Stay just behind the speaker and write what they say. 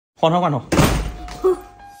黄桃罐头，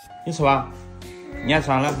你吃吧。你还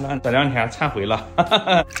吃完了？这2天馋灰了。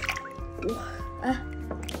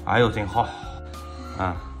哎呦，真好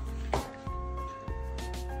啊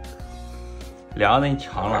！2人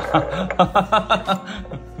抢了，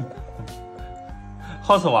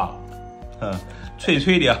好吃吧？脆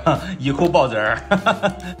脆的，一口爆汁儿。哎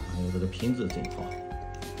呦，这个品质真好。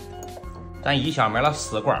咱一箱买了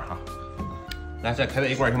4罐哈，来再开这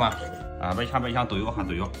1罐行吗？啊，别抢都有哈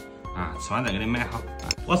都有。啊，吃完再给你买哈。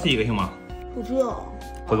我吃1个行吗？不需要。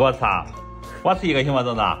不给我吃啊？我吃1个行吗，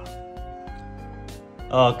豆子？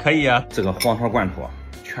可以啊。这个黄桃罐头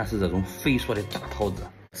全是这种肥硕的大桃子，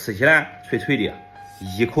吃起来脆脆的，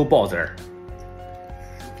一口爆汁儿。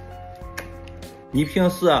你平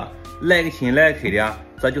时来个亲来客的，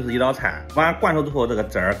这就是一道菜。完罐头之后，这个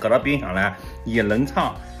汁儿搁到冰箱来一冷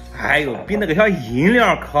藏，哎呦，比那个小饮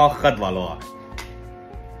料可好喝多了。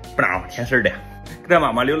不让甜食的，给他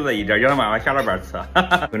妈妈留了这一点，让他妈妈下了班吃。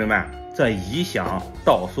兄弟们，这1箱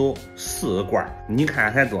到手4罐，你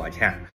看才多少钱？